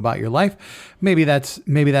positive about your life, maybe that's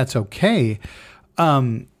okay.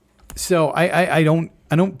 So I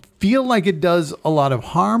don't feel like it does a lot of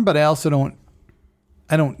harm, but I also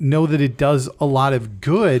don't know that it does a lot of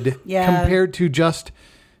good compared to just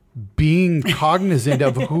being cognizant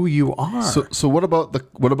of who you are. So what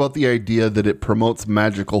about the idea that it promotes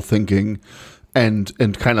magical thinking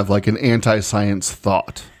and kind of like an anti-science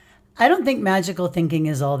thought? I don't think magical thinking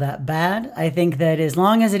is all that bad. I think that as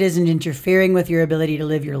long as it isn't interfering with your ability to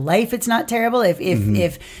live your life, it's not terrible.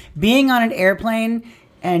 If being on an airplane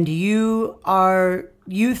and you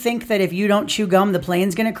think that if you don't chew gum, the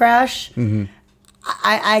plane's going to crash,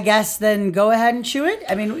 I guess then go ahead and chew it.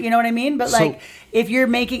 I mean, you know what I mean? But like, if you're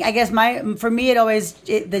making, I guess for me,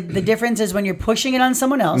 the difference is when you're pushing it on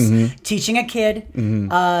someone else, teaching a kid,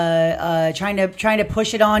 trying to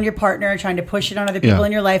push it on your partner, trying to push it on other people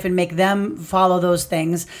in your life and make them follow those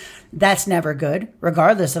things. That's never good,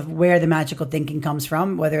 regardless of where the magical thinking comes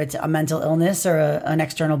from, whether it's a mental illness or an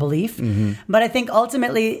external belief. But I think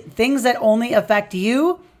ultimately things that only affect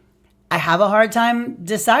you, I have a hard time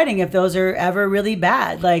deciding if those are ever really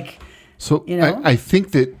bad. Like, so I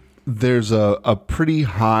think that there's a pretty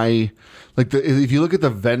high, like if you look at the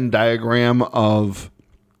Venn diagram of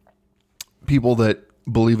people that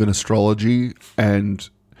believe in astrology and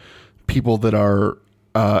people that are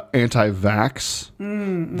anti-vax,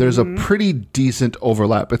 there's a pretty decent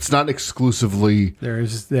overlap. It's not exclusively there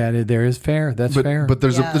is fair. That's fair. But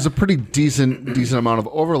there's a pretty decent amount of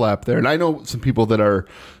overlap there. And I know some people that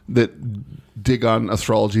dig on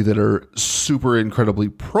astrology that are super incredibly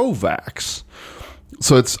pro-vax.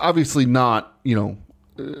 So it's obviously not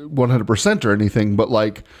 100% or anything, but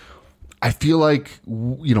like I feel like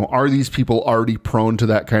are these people already prone to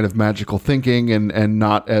that kind of magical thinking and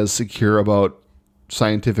not as secure about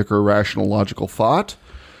scientific or rational logical thought?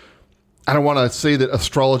 I don't want to say that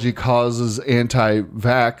astrology causes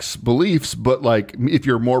anti-vax beliefs, but like if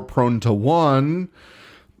you're more prone to one,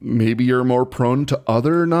 maybe you're more prone to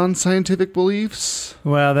other non-scientific beliefs.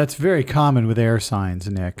 Well, that's very common with air signs,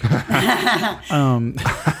 Nick. I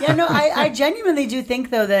genuinely do think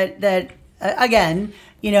though that again,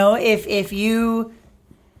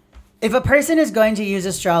 if a person is going to use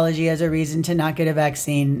astrology as a reason to not get a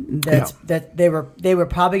vaccine, that they were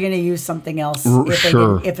probably going to use something else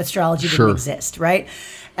if astrology didn't exist, right?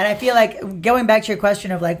 And I feel like going back to your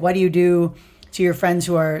question of like, what do you do to your friends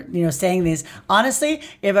who are saying these? Honestly,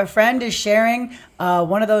 if a friend is sharing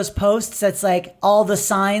one of those posts that's like all the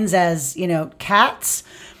signs as cats,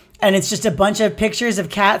 and it's just a bunch of pictures of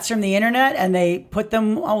cats from the internet, and they put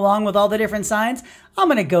them along with all the different signs, I'm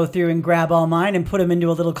going to go through and grab all mine and put them into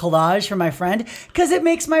a little collage for my friend because it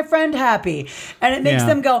makes my friend happy. And it makes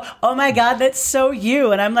them go, oh my God, that's so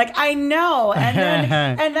you. And I'm like, I know. And then,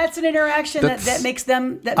 and that's an interaction that makes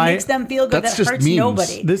them feel good. That hurts memes.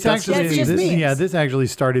 Nobody. This actually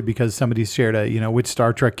started because somebody shared which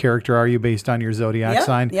Star Trek character are you based on your zodiac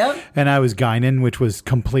sign? Yep. And I was Guinan, which was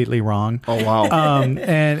completely wrong. Oh wow.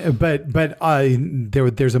 But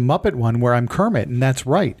there's a Muppet one where I'm Kermit, and that's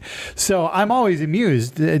right. So I'm always amused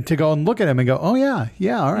to go and look at him and go, oh yeah,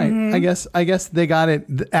 all right. I guess they got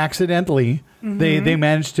it accidentally They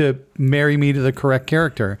managed to marry me to the correct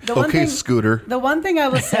character. Scooter. The one thing I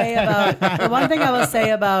will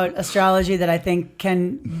say about astrology that I think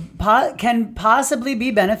can possibly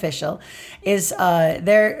be beneficial is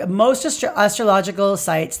most astrological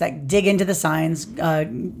sites that dig into the signs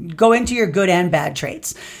go into your good and bad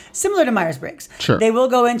traits. Similar to Myers-Briggs. Sure. They will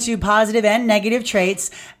go into positive and negative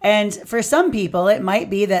traits. And for some people, it might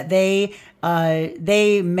be that they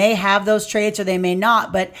may have those traits or they may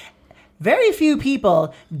not, but very few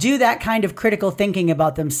people do that kind of critical thinking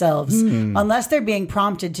about themselves unless they're being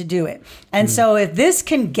prompted to do it. And so if this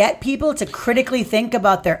can get people to critically think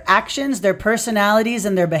about their actions, their personalities,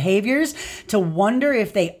 and their behaviors, to wonder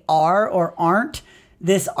if they are or aren't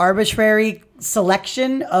this arbitrary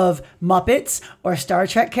selection of Muppets or Star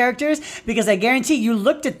Trek characters, because I guarantee you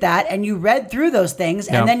looked at that and you read through those things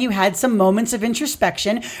and then you had some moments of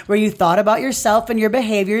introspection where you thought about yourself and your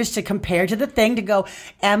behaviors to compare to the thing to go,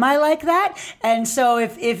 am I like that? And so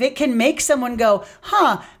if it can make someone go,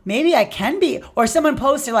 maybe I can be, or someone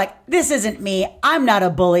posted like, this isn't me, I'm not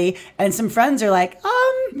a bully, and some friends are like,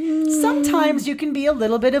 sometimes you can be a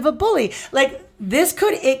little bit of a bully. Like, there's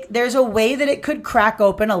a way that it could crack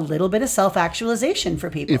open a little bit of self-actualization for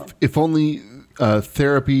people. If only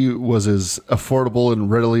therapy was as affordable and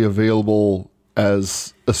readily available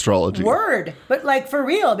as astrology. Word. But like for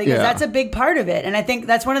real, because that's a big part of it. And I think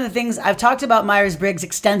that's one of the things I've talked about Myers-Briggs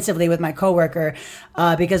extensively with my coworker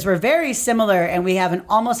because we're very similar and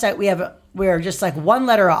we're just like one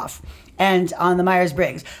letter off. And on the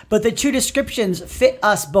Myers-Briggs. But the two descriptions fit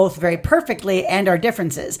us both very perfectly and our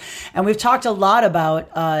differences. And we've talked a lot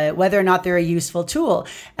about whether or not they're a useful tool.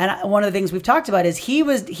 And one of the things we've talked about is he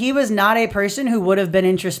was not a person who would have been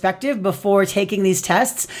introspective before taking these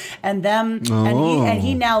tests. And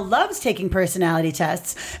he now loves taking personality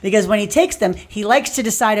tests because when he takes them, he likes to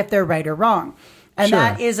decide if they're right or wrong. And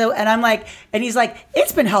and he's like,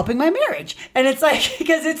 it's been helping my marriage. And it's like,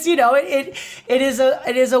 because it's,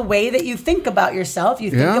 it is a way that you think about yourself.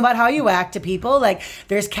 You think about how you act to people. Like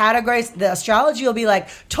there's categories. The astrology will be like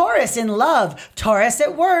Taurus in love, Taurus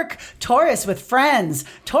at work, Taurus with friends,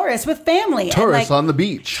 Taurus with family. Taurus on the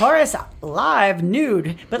beach. Taurus live,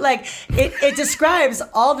 nude. But like it describes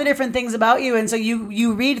all the different things about you. And so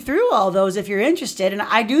you read through all those if you're interested. And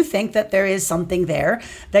I do think that there is something there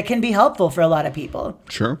that can be helpful for a lot of people.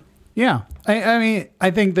 Sure. Yeah. I mean,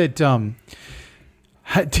 I think that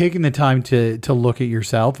taking the time to look at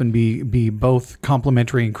yourself and be both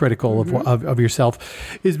complimentary and critical of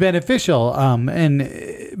yourself is beneficial.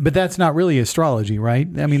 But that's not really astrology, right?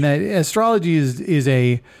 I mean, astrology is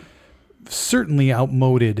a certainly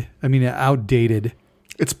outdated.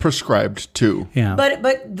 It's prescribed too. Yeah.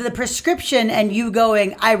 But the prescription and you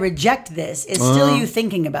going, I reject this, is still you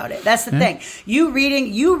thinking about it. That's the thing. You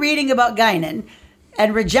reading about Guinan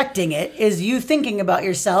and rejecting it is you thinking about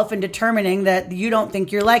yourself and determining that you don't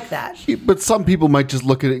think you're like that. But some people might just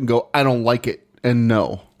look at it and go, I don't like it, and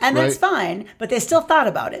no. And that's fine, but they still thought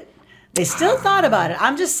about it.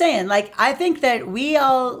 I'm just saying, like, I think that we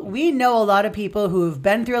know a lot of people who've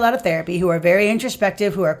been through a lot of therapy, who are very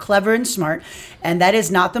introspective, who are clever and smart, and that is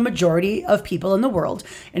not the majority of people in the world.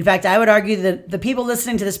 In fact, I would argue that the people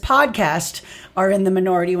listening to this podcast are in the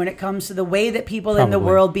minority when it comes to the way that people in the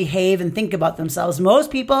world behave and think about themselves. Most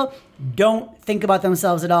people don't think about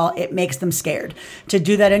themselves at all. It makes them scared to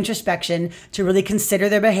do that introspection, to really consider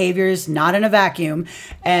their behaviors, not in a vacuum.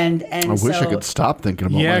 And I wish I could stop thinking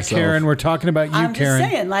about myself. Yeah, Karen, we're talking about you, I'm Karen. I'm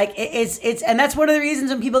just saying, like, it's, and that's one of the reasons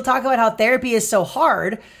when people talk about how therapy is so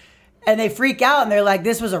hard and they freak out and they're like,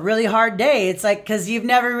 this was a really hard day. It's like, because you've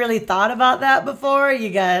never really thought about that before. You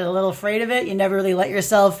got a little afraid of it. You never really let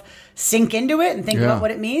yourself sink into it and think about what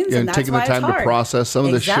it means. And that's taking why the time it's hard to process some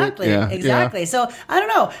of the shit. Yeah, exactly. So I don't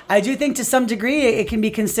know. I do think to some degree it can be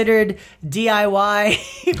considered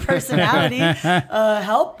DIY personality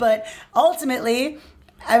help, but ultimately,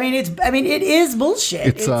 it is bullshit.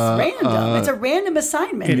 It's random. It's a random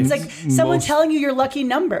assignment. It's like someone telling you your lucky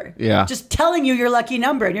number. Yeah. Just telling you your lucky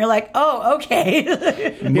number, and you're like, oh,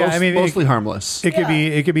 okay. Mostly harmless. It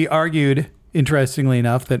could be argued, interestingly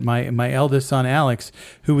enough, that my eldest son Alex,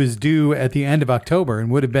 who was due at the end of October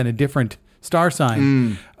and would have been a different star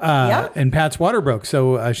sign, and Pat's water broke,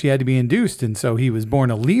 so she had to be induced, and so he was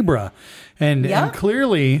born a Libra, and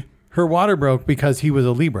clearly her water broke because he was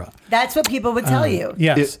a Libra. That's what people would tell you.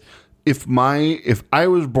 Yes. If I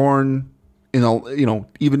was born in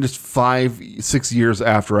even just 5-6 years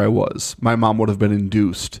after I was, my mom would have been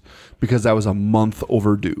induced because I was a month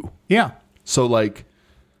overdue. Yeah. So like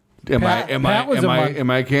Am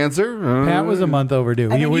I Cancer? Pat was a month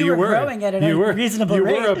overdue. I mean, you were growing at a reasonable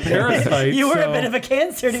rate. You were a parasite. You were a bit of a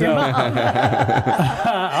cancer to your mom.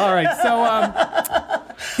 All right, so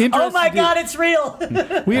oh my God, it's real.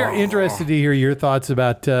 We are interested to hear your thoughts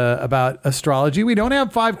about astrology. We don't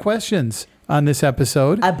have 5 questions on this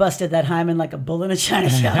episode. I busted that hymen like a bull in a china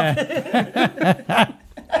shop.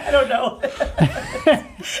 I don't know.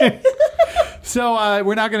 So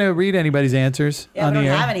we're not going to read anybody's answers on the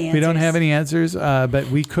air. We don't have any answers, but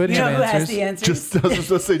we could have answers. Who has the answers? Just, I was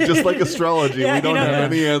supposed to say, just like astrology, we don't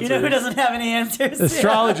have any answers. You know who doesn't have any answers?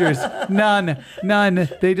 Astrologers, none.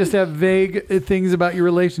 They just have vague things about your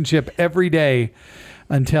relationship every day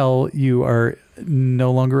until you are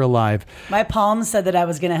no longer alive. My palm said that I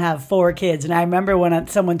was going to have 4 kids, and I remember when I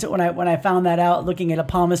found that out, looking at a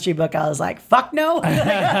palmistry book, I was like, "Fuck no!"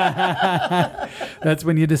 That's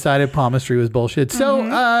when you decided palmistry was bullshit.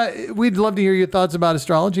 So we'd love to hear your thoughts about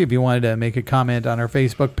astrology. If you wanted to make a comment on our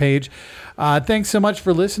Facebook page. Thanks so much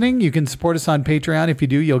for listening. You can support us on Patreon. If you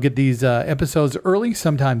do, you'll get these episodes early,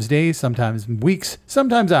 sometimes days, sometimes weeks,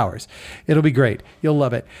 sometimes hours. It'll be great. You'll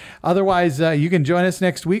love it. Otherwise, you can join us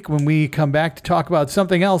next week when we come back to talk about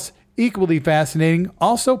something else equally fascinating,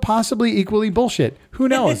 also possibly equally bullshit. Who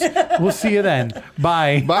knows? We'll see you then.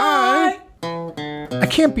 Bye. Bye. I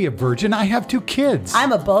can't be a virgin. I have 2 kids.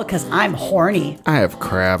 I'm a bull because I'm horny. I have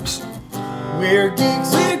crabs. We're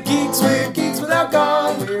geeks, we're geeks without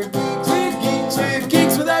God. We're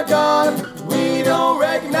geeks without God. We don't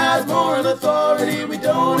recognize moral authority. We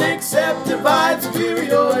don't accept divine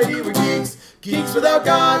superiority. We're geeks without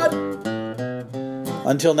God.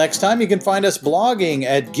 Until next time, you can find us blogging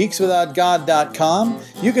at geekswithoutgod.com.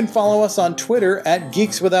 You can follow us on Twitter at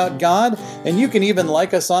geekswithoutgod, and you can even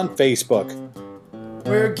like us on Facebook.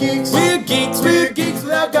 We're geeks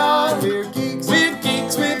without God. We're geeks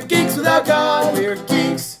without God. We're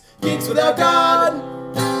geeks without God.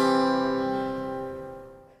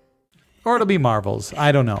 Or it'll be Marvels.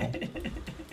 I don't know.